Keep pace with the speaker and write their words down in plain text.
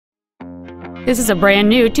This is a brand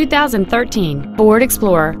new 2013 Ford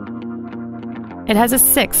Explorer. It has a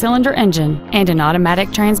 6-cylinder engine and an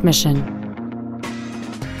automatic transmission.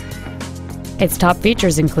 Its top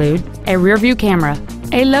features include a rear-view camera,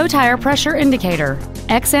 a low-tire pressure indicator,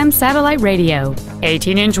 XM satellite radio,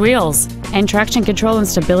 18-inch wheels, and traction control and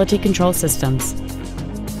stability control systems.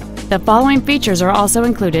 The following features are also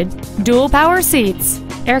included: dual power seats,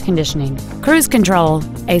 air conditioning, cruise control,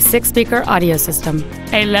 a 6-speaker audio system,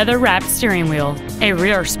 a leather-wrapped steering wheel, a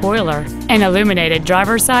rear spoiler, an illuminated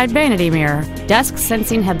driver's side vanity mirror, dusk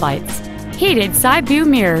sensing headlights, heated side view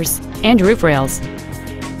mirrors, and roof rails.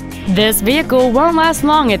 This vehicle won't last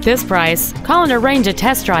long at this price. Call and arrange a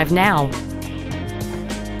test drive now.